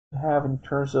have in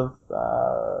terms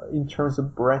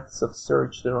of breadths of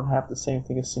search. They don't have the same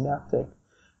thing as Synaptic.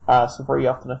 So very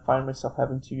often I find myself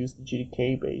having to use the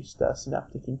GDK-based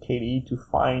Synaptic and KDE to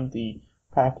find the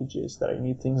packages that I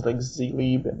need, things like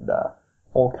zlib and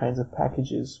all kinds of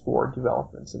packages for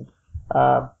developments. And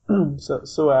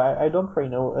so I don't really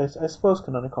know. I suppose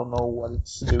Canonical know what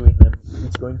it's doing and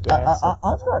it's going to add something.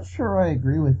 I'm not sure I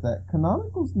agree with that.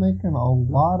 Canonical's making a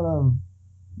lot of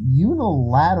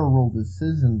unilateral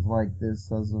decisions like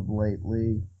this as of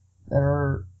lately that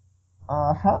are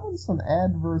having some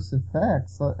adverse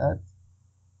effects.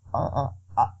 I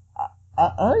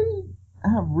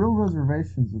have real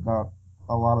reservations about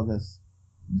a lot of this,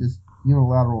 just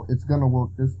unilateral. It's going to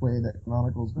work this way that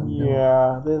Canonical's going to do it.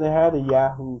 Yeah, they had a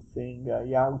Yahoo thing,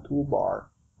 Yahoo Toolbar.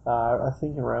 I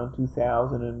think around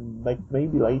 2000 and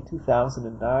maybe late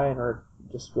 2009, or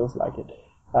it just feels like it.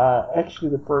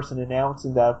 Actually, the person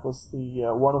announcing that was the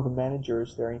one of the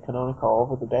managers there in Canonical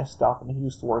over the desktop, and he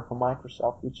used to work for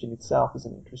Microsoft, which in itself is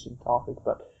an interesting topic.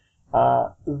 But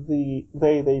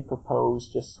they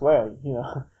proposed just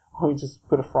we just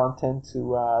put a front end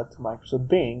to Microsoft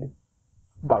Bing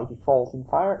by default in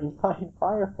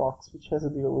Firefox, which has a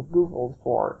deal with Google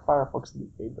for Firefox to be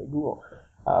paid by Google,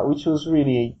 which was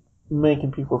really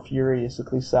making people furious.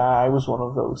 At least I was one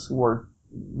of those who were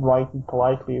writing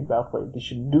politely about why they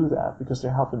shouldn't do that because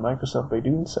they're helping Microsoft by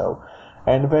doing so.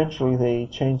 And eventually they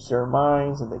changed their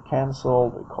minds and they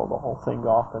canceled, they called the whole thing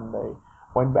off, and they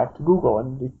went back to Google,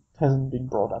 and it hasn't been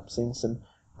brought up since. And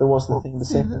there was the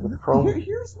same thing with Chrome.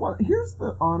 Here's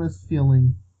the honest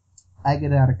feeling I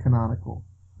get out of Canonical.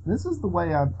 This is the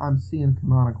way I'm seeing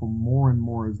Canonical more and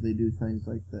more as they do things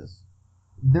like this.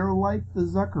 They're like the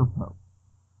Zucker Pope.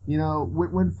 You know,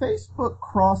 when Facebook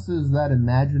crosses that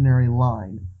imaginary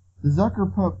line, the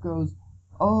Zucker Pope goes,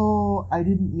 "Oh, I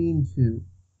didn't mean to.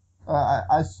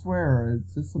 I swear,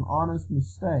 it's just an honest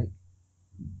mistake.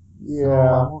 Yeah. So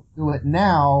I won't do it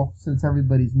now since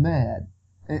everybody's mad."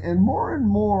 And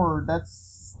more,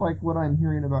 that's like what I'm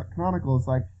hearing about Canonical. It's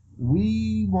like,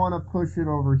 we want to push it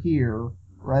over here,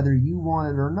 whether you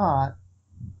want it or not,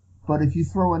 but if you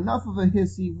throw enough of a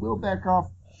hissy, we'll back off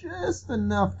just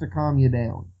enough to calm you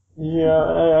down.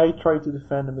 Yeah, I try to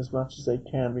defend them as much as I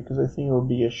can, because I think it would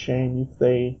be a shame if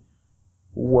they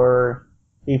were,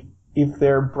 if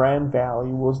their brand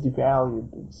value was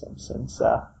devalued in some sense,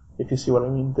 if you see what I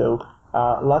mean, though.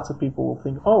 Lots of people will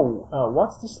think,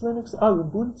 what's this Linux? Oh,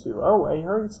 Ubuntu. Oh, I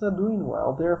heard it's not doing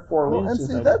well, therefore Linux is...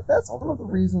 That's one of the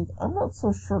reasons I'm not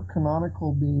so sure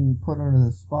Canonical being put under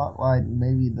the spotlight and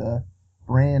maybe the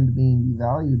brand being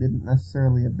devalued isn't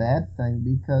necessarily a bad thing,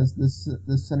 because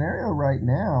the scenario right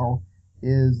now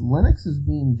is Linux is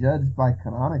being judged by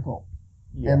Canonical.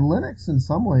 Yeah. And Linux in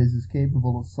some ways is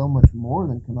capable of so much more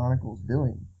than Canonical is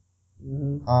doing.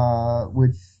 Mm-hmm.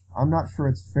 Which I'm not sure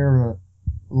it's fair to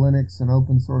Linux and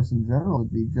open source in general to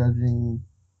be judging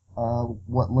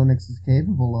what Linux is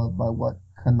capable of by what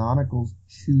Canonical's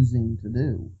choosing to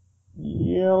do.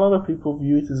 Yeah, a lot of people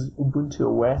view it as Ubuntu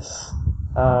OS,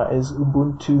 as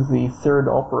Ubuntu the third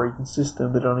operating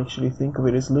system. They don't actually think of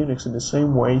it as Linux in the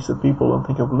same ways that people don't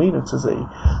think of Linux as a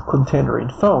container in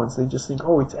phones. They just think,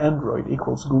 it's Android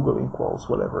equals Google equals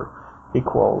whatever,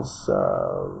 equals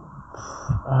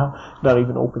not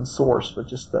even open source, but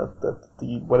just that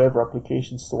the whatever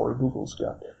application store Google's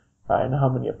got, and how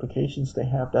many applications they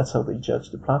have. That's how they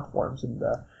judge the platforms, and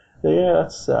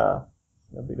that's a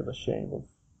bit of a shame of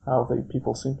how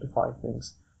people simplify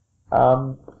things.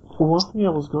 One thing I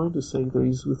was going to say though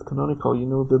is with Canonical,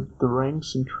 the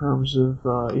ranks in terms of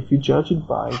if you judge it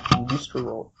by the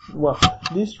distro. Well,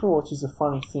 DistroWatch is a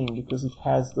funny thing because it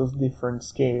has those different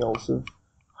scales of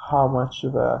how much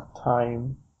of a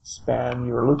time span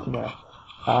you're looking at,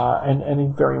 and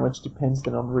it very much depends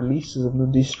then on releases of new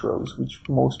distros, which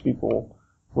most people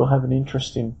will have an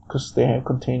interest in because they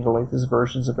contain the latest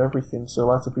versions of everything. So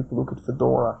lots of people look at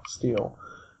Fedora still.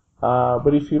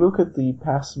 But if you look at the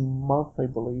past month, I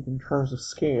believe, in terms of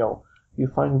scale, you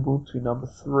find Ubuntu number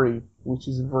 3, which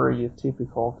is very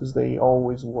atypical because they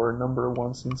always were number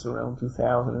 1 since around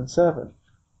 2007,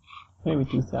 maybe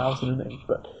 2008.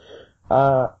 But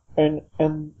and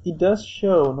it does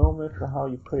show, no matter how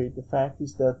you put it, the fact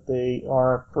is that they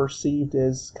are perceived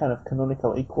as kind of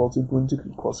Canonical equals Ubuntu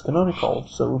equals Canonical,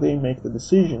 so they make the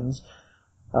decisions.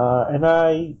 And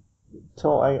I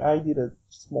did a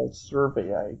small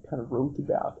survey I kind of wrote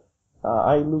about.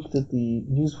 I looked at the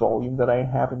news volume that I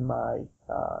have in my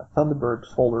Thunderbird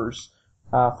folders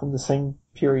from the same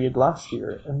period last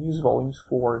year, and news volumes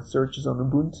for searches on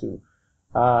Ubuntu.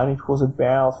 And it was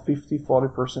about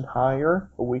 40% higher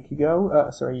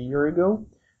a year ago.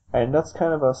 And that's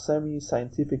kind of a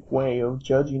semi-scientific way of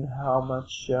judging how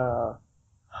much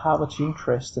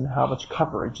interest and how much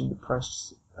coverage in the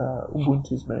press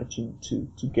Ubuntu is managing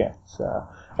to get.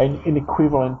 And in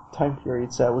equivalent time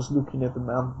periods, I was looking at the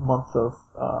month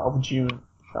of June,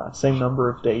 same number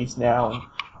of days now, and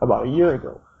about a year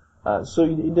ago. So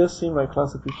it does seem like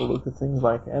lots of people look at things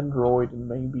like Android and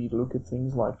maybe look at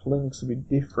things like Linux a bit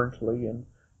differently and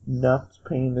not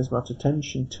paying as much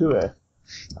attention to it.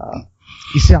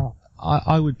 You see,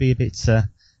 I would be a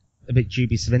bit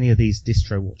dubious of any of these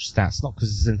DistroWatch stats, not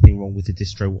because there's anything wrong with the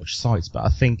DistroWatch sites, but I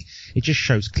think it just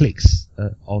shows clicks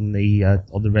on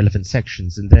the relevant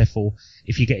sections, and therefore,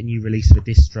 if you get a new release of a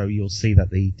distro, you'll see that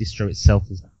the distro itself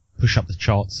will push up the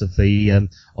charts of the on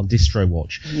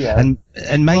DistroWatch. Yeah.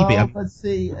 And maybe let's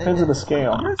see. Depends on the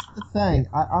scale. Here's the thing.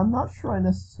 I'm not sure I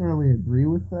necessarily agree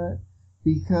with that,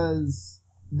 because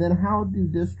then how do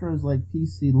distros like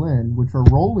PCLin, which are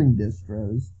rolling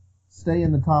distros, stay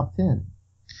in the top 10?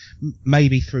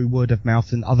 Maybe through word of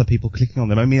mouth and other people clicking on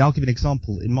them. I mean, I'll give an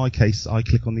example. In my case, I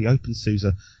click on the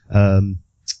OpenSUSE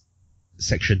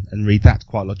section and read that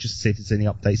quite a lot, just to see if there's any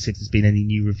updates, see if there's been any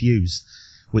new reviews,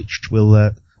 which will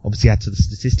obviously add to the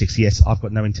statistics. Yes, I've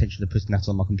got no intention of putting that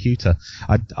on my computer.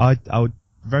 I would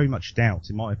very much doubt,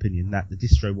 in my opinion, that the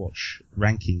DistroWatch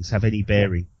rankings have any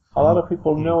bearing. A lot of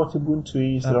people know what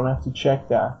Ubuntu is; they don't have to check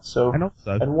that. So,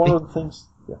 and one of the things.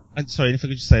 Yeah. And sorry, if I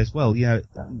could just say as well,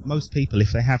 most people,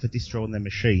 if they have a distro on their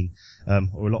machine,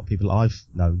 or a lot of people I've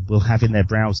known, will have in their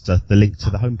browser the link to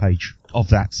the homepage of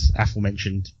that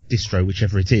aforementioned distro,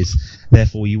 whichever it is.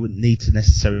 Therefore, you wouldn't need to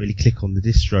necessarily click on the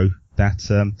distro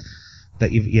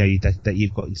that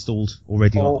you've got installed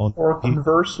already or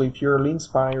conversely, if you're a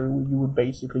Linspire, you would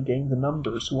basically gain the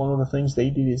numbers. One of the things they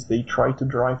did is they tried to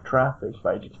drive traffic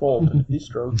by default in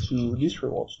distro to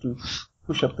DistroWatch to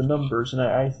push up the numbers, and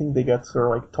I think they got sort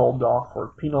of like told off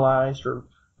or penalized or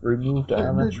removed.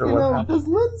 I'm not sure what happened. Does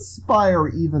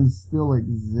Linspire even still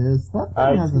exist? That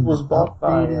thing hasn't been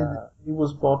updated. It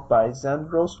was bought by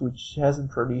Xandros, which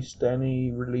hasn't released any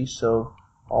release of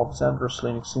Xandros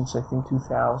Linux since I think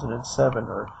 2007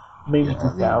 or maybe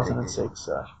 2006.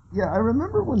 Yeah, I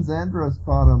remember when Xandros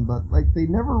bought them, but they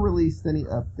never released any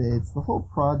updates. The whole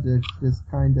project just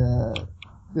kind of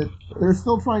they're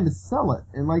still trying to sell it,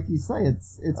 and like you say,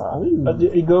 it's old.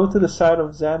 You go to the site of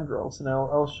Xandros, and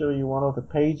I'll show you one of the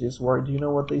pages where do you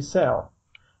know what they sell?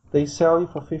 They sell you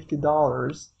for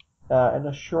 $50 an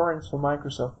assurance from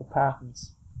Microsoft for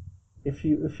patents. If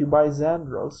you buy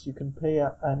Xandros, you can pay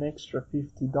an extra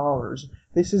 $50.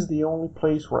 This is the only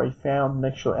place where I found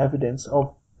actual evidence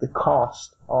of the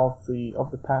cost of the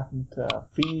patent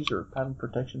fees or patent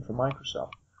protection from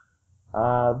Microsoft.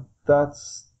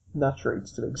 That's not sure it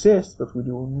still exists, but we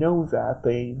do know that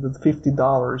the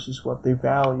 $50 is what they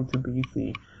value to be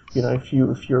the, if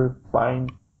you're deploying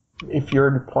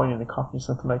in a company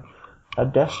something like a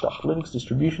desktop Linux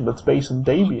distribution that's based on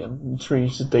Debian, and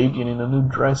treats Debian in a new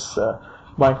dress,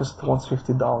 Microsoft wants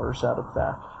 $50 out of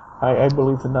that. I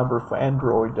believe the number for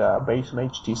Android based on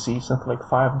HTC something like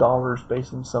 $5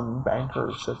 based on some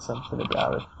banker said something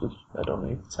about it, which I don't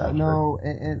know if it's accurate. No,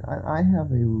 and I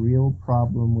have a real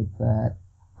problem with that.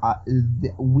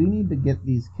 We need to get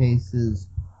these cases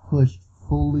pushed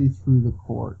fully through the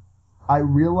court. I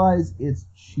realize it's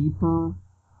cheaper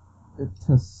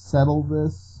to settle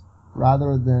this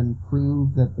rather than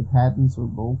prove that the patents are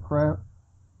bullcrap,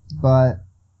 but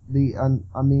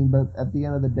but at the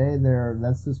end of the day,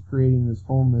 that's just creating this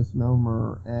whole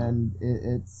misnomer, and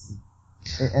it's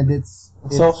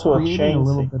also a shame. A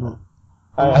little bit of,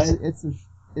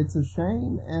 it's a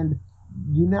shame, and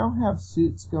you now have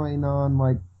suits going on.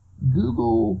 Like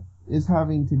Google is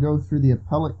having to go through the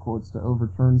appellate courts to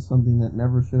overturn something that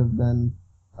never should have been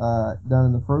done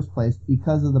in the first place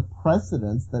because of the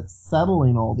precedents that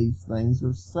settling all these things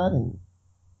are setting.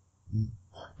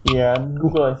 Yeah, and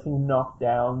Google, I think, knocked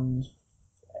down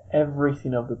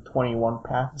everything of the 21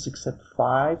 patents except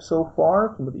 5 so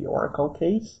far from the Oracle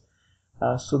case.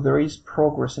 So there is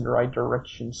progress in the right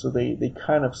direction. So they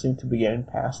kind of seem to be getting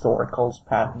past Oracle's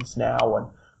patents now and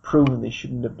proving they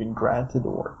shouldn't have been granted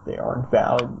or they aren't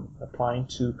valid and applying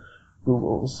to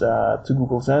Google's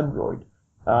Android.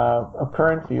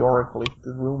 Apparently Oracle, if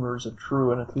the rumors are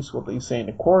true, and at least what they say in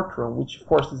the courtroom, which of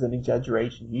course is an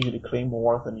exaggeration, you usually claim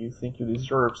more than you think you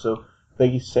deserve, so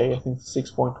they say, I think,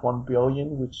 6.1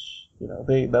 billion, which,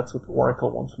 that's what Oracle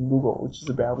wants from Google, which is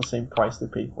about the same price they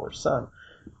pay for Sun.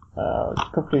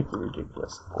 Completely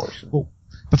ridiculous, of course. Well,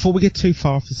 before we get too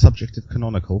far off the subject of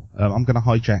Canonical, I'm going to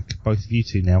hijack both of you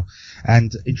two now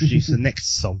and introduce the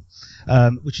next song,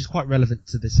 which is quite relevant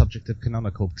to the subject of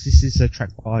Canonical, because this is a track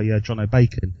by Jono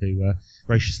Bacon, who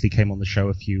graciously came on the show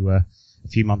a few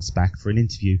months back for an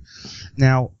interview.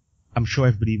 Now, I'm sure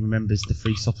everybody remembers the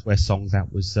Free Software song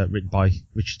that was written by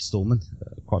Richard Stallman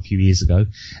quite a few years ago,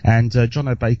 and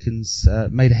Jono Bacon's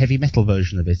made a heavy metal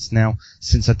version of it. Now,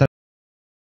 since I don't